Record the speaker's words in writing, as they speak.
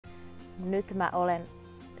nyt mä olen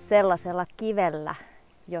sellaisella kivellä,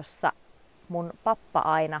 jossa mun pappa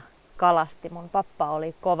aina kalasti. Mun pappa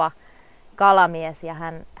oli kova kalamies ja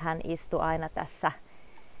hän istui aina tässä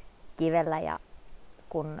kivellä. Ja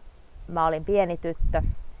kun mä olin pieni tyttö,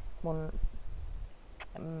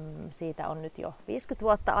 siitä on nyt jo 50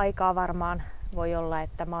 vuotta aikaa varmaan. Voi olla,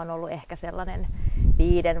 että mä oon ollut ehkä sellainen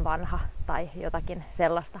 5 vanha tai jotakin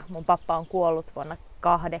sellaista. Mun pappa on kuollut vuonna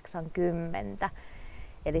 80.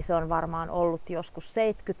 Eli se on varmaan ollut joskus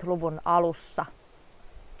 70-luvun alussa.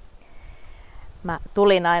 Mä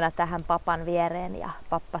tulin aina tähän papan viereen ja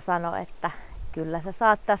pappa sanoi, että kyllä sä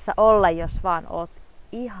saat tässä olla, jos vaan oot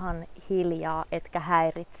ihan hiljaa etkä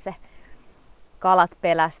häiritse. Kalat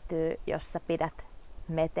pelästyy, jos sä pidät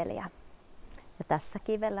meteliä. Ja tässä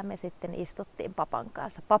kivellä me sitten istuttiin papan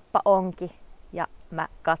kanssa. Pappa onki ja mä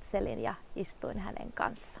katselin ja istuin hänen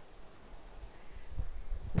kanssa.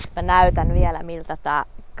 Nyt mä näytän vielä, miltä tää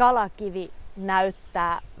Kalakivi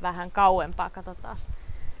näyttää vähän kauempaa. Katsotaan,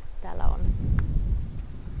 täällä on.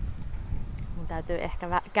 Mun täytyy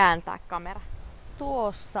ehkä kääntää kamera.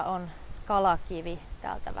 Tuossa on Kalakivi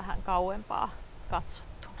täältä vähän kauempaa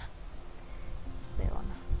katsottuna. Se on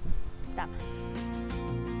tämä.